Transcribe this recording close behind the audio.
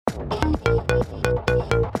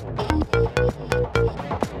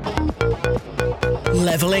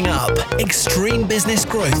Leveling up. Extreme business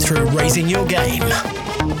growth through raising your game.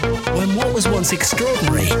 When what was once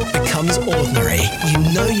extraordinary becomes ordinary, you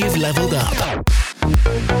know you've leveled up.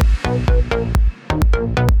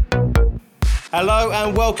 Hello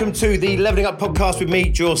and welcome to the Leveling Up podcast with me,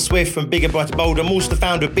 George Swift from Bigger, Brighter, Bolder. I'm also the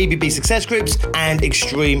founder of BBB Success Groups and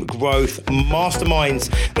Extreme Growth Masterminds.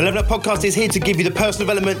 The Leveling Up podcast is here to give you the personal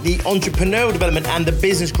development, the entrepreneurial development and the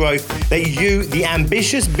business growth that you, the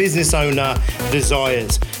ambitious business owner,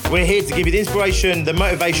 desires. We're here to give you the inspiration, the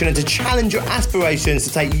motivation and to challenge your aspirations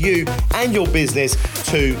to take you and your business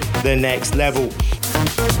to the next level.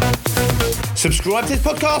 Subscribe to this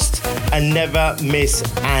podcast and never miss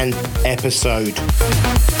an episode.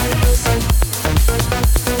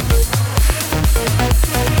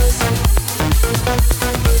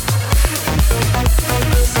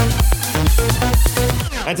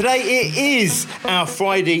 And today it is our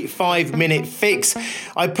Friday 5-minute fix.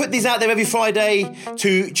 I put these out there every Friday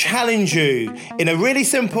to challenge you in a really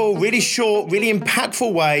simple, really short, really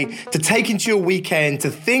impactful way to take into your weekend, to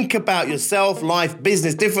think about yourself, life,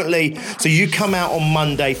 business differently, so you come out on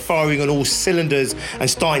Monday firing on all cylinders and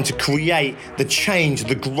starting to create the change,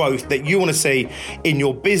 the growth that you want to see in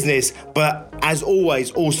your business, but as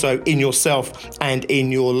always, also in yourself and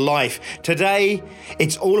in your life. Today,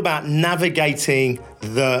 it's all about navigating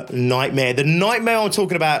the nightmare. The nightmare I'm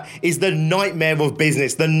talking about is the nightmare of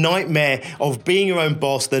business, the nightmare of being your own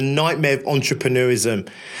boss, the nightmare of entrepreneurism.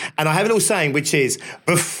 And I have a little saying, which is,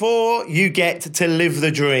 before you get to live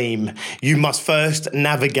the dream, you must first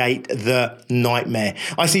navigate the nightmare.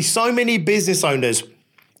 I see so many business owners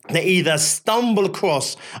that either stumble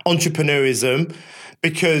across entrepreneurism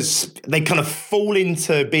because they kind of fall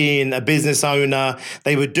into being a business owner.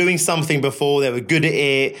 They were doing something before, they were good at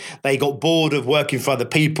it, they got bored of working for other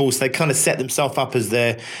people, so they kind of set themselves up as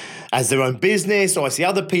their own business. Or I see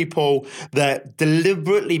other people that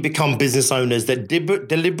deliberately become business owners, that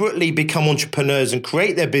deliberately become entrepreneurs and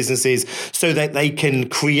create their businesses so that they can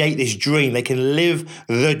create this dream, they can live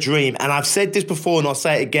the dream. And I've said this before and I'll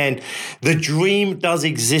say it again, the dream does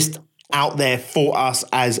exist out there for us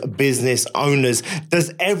as business owners.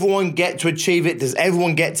 Does everyone get to achieve it? Does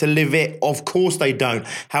everyone get to live it? Of course they don't.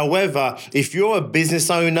 However, if you're a business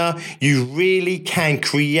owner, you really can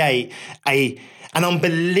create an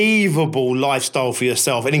unbelievable lifestyle for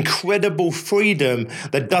yourself, an incredible freedom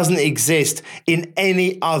that doesn't exist in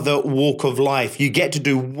any other walk of life. You get to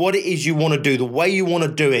do what it is you want to do, the way you want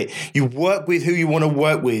to do it. You work with who you want to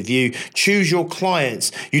work with. You choose your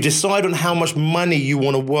clients. You decide on how much money you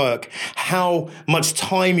want to work, how much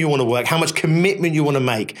time you want to work, how much commitment you want to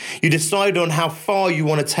make. You decide on how far you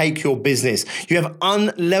want to take your business. You have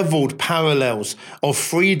unleveled parallels of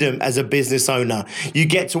freedom as a business owner. You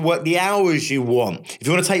get to work the hours you want. If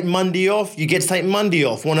you want to take Monday off, you get to take Monday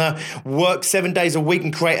off. Want to work 7 days a week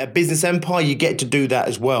and create a business empire, you get to do that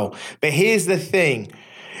as well. But here's the thing.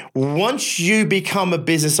 Once you become a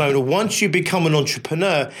business owner, once you become an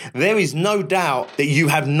entrepreneur, there is no doubt that you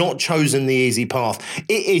have not chosen the easy path.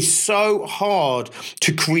 It is so hard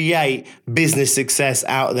to create business success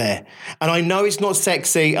out there. And I know it's not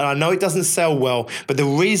sexy and I know it doesn't sell well, but the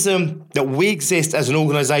reason that we exist as an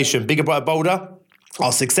organization, Bigger, Brighter, Bolder,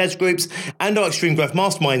 our success groups and our extreme growth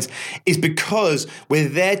masterminds is because we're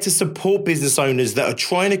there to support business owners that are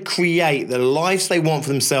trying to create the lives they want for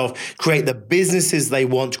themselves, create the businesses they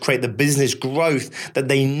want, create the business growth that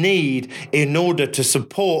they need in order to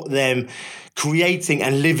support them creating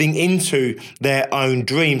and living into their own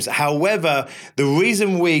dreams. However, the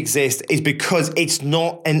reason we exist is because it's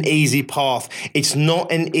not an easy path. It's not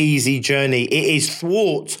an easy journey. It is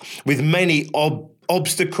fraught with many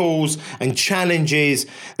obstacles and challenges.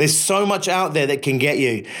 There's so much out there that can get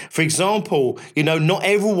you. For example, not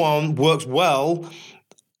everyone works well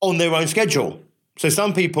on their own schedule. So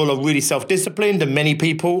some people are really self-disciplined and many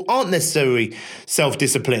people aren't necessarily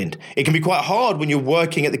self-disciplined. It can be quite hard when you're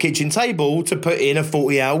working at the kitchen table to put in a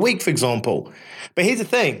 40-hour week, for example. But here's the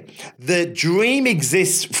thing, the dream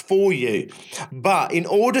exists for you, but in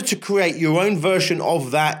order to create your own version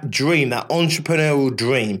of that dream, that entrepreneurial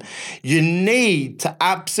dream, you need to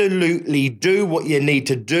absolutely do what you need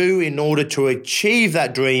to do in order to achieve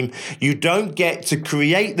that dream. You don't get to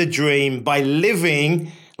create the dream by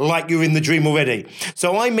living like you're in the dream already.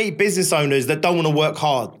 So I meet business owners that don't want to work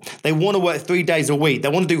hard. They want to work 3 days a week. They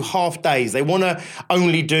want to do half days. They want to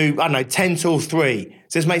only do, 10 till 3.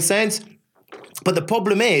 Does this make sense? But the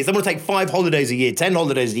problem is they want to take 5 holidays a year, 10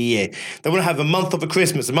 holidays a year. They want to have a month of a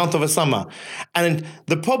Christmas, a month of a summer. And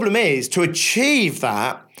the problem is to achieve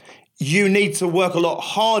that, you need to work a lot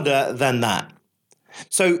harder than that.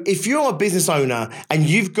 So if you're a business owner and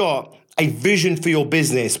you've got a vision for your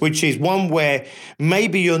business, which is one where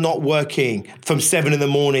maybe you're not working from 7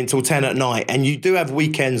 a.m. till 10 at night, and you do have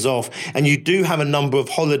weekends off, and you do have a number of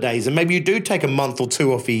holidays, and maybe you do take a month or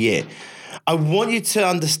two off a year, I want you to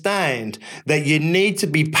understand that you need to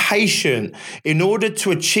be patient. In order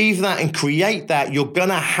to achieve that and create that, you're going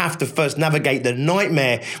to have to first navigate the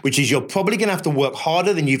nightmare, which is you're probably going to have to work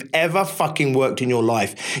harder than you've ever fucking worked in your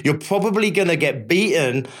life. You're probably going to get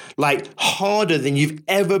beaten like harder than you've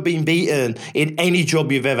ever been beaten in any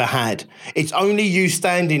job you've ever had. It's only you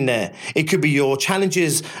standing there. It could be your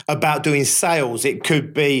challenges about doing sales. It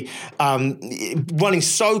could be running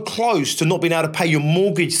so close to not being able to pay your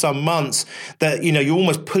mortgage some months that, you know, you're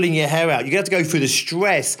almost pulling your hair out. You're going to have to go through the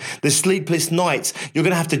stress, the sleepless nights. You're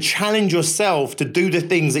going to have to challenge yourself to do the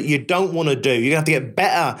things that you don't want to do. You're going to have to get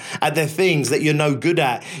better at the things that you're no good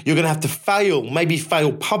at. You're going to have to fail, maybe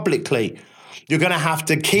fail publicly. You're going to have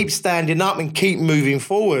to keep standing up and keep moving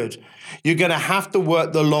forward. You're going to have to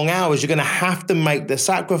work the long hours. You're going to have to make the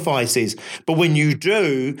sacrifices. But when you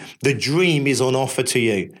do, the dream is on offer to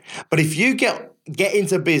you. But if you get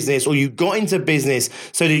into business, or you got into business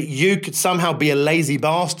so that you could somehow be a lazy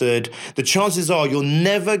bastard, the chances are you're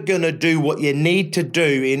never going to do what you need to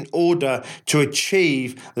do in order to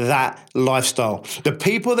achieve that lifestyle. The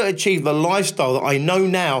people that achieve the lifestyle that I know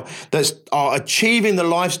now that are achieving the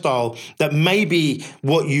lifestyle that may be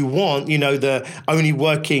what you want, you know, the only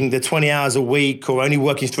working the 20 hours a week, or only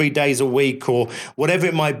working 3 days a week, or whatever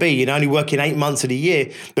it might be, you know, only working 8 months of the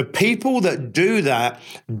year. The people that do that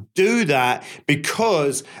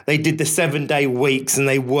because they did the 7-day weeks and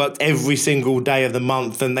they worked every single day of the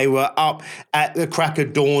month, and they were up at the crack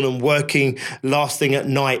of dawn and working last thing at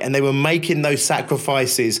night, and they were making those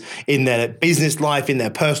sacrifices in their business life, in their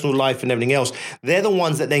personal life and everything else. They're the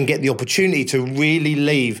ones that then get the opportunity to really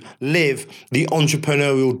live the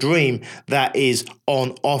entrepreneurial dream that is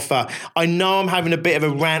on offer. I know I'm having a bit of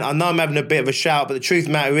a rant. I know I'm having a bit of a shout, but the truth of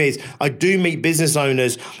the matter is I do meet business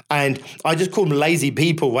owners, and I just call them lazy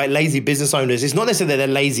people, right? Lazy business owners. It's not necessarily they're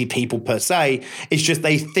lazy people per se. It's just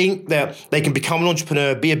they think that they can become an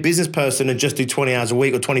entrepreneur, be a business person, and just do 20 hours a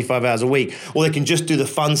week or 25 hours a week, or they can just do the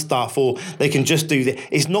fun stuff, or they can just do the...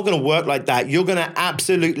 It's not going to work like that. You're going to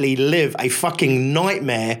absolutely live a fucking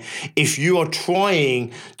nightmare if you are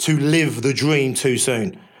trying to live the dream too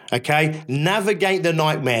soon. Okay, navigate the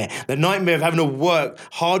nightmare of having to work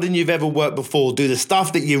harder than you've ever worked before, do the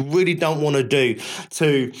stuff that you really don't want to do,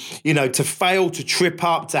 to fail, to trip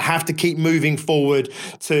up, to have to keep moving forward,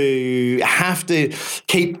 to have to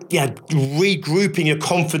keep regrouping your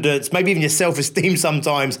confidence, maybe even your self-esteem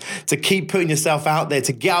sometimes, to keep putting yourself out there,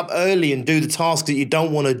 to get up early and do the tasks that you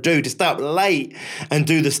don't want to do, to stay up late and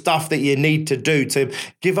do the stuff that you need to do, to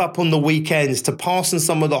give up on the weekends, to pass on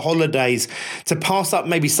some of the holidays, to pass up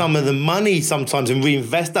maybe some of the money sometimes and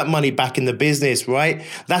reinvest that money back in the business, right?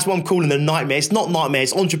 That's what I'm calling the nightmare. It's not nightmare,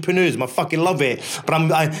 it's entrepreneurism. I fucking love it.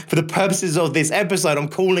 But for the purposes of this episode, I'm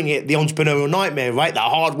calling it the entrepreneurial nightmare, right? The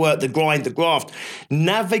hard work, the grind, the graft.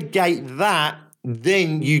 Navigate that,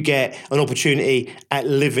 then you get an opportunity at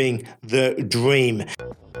living the dream.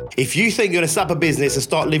 If you think you're going to start a business and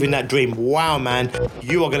start living that dream, wow, man,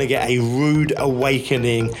 you are going to get a rude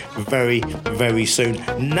awakening very, very soon.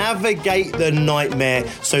 Navigate the nightmare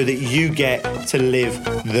so that you get to live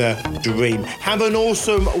the dream. Have an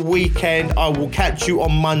awesome weekend. I will catch you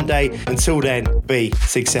on Monday. Until then, be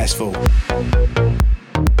successful.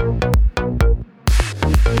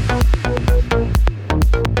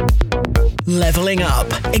 Leveling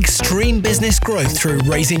up. Extreme business growth through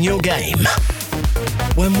raising your game.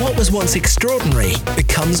 When what was once extraordinary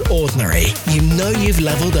becomes ordinary, you know you've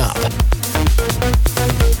leveled up.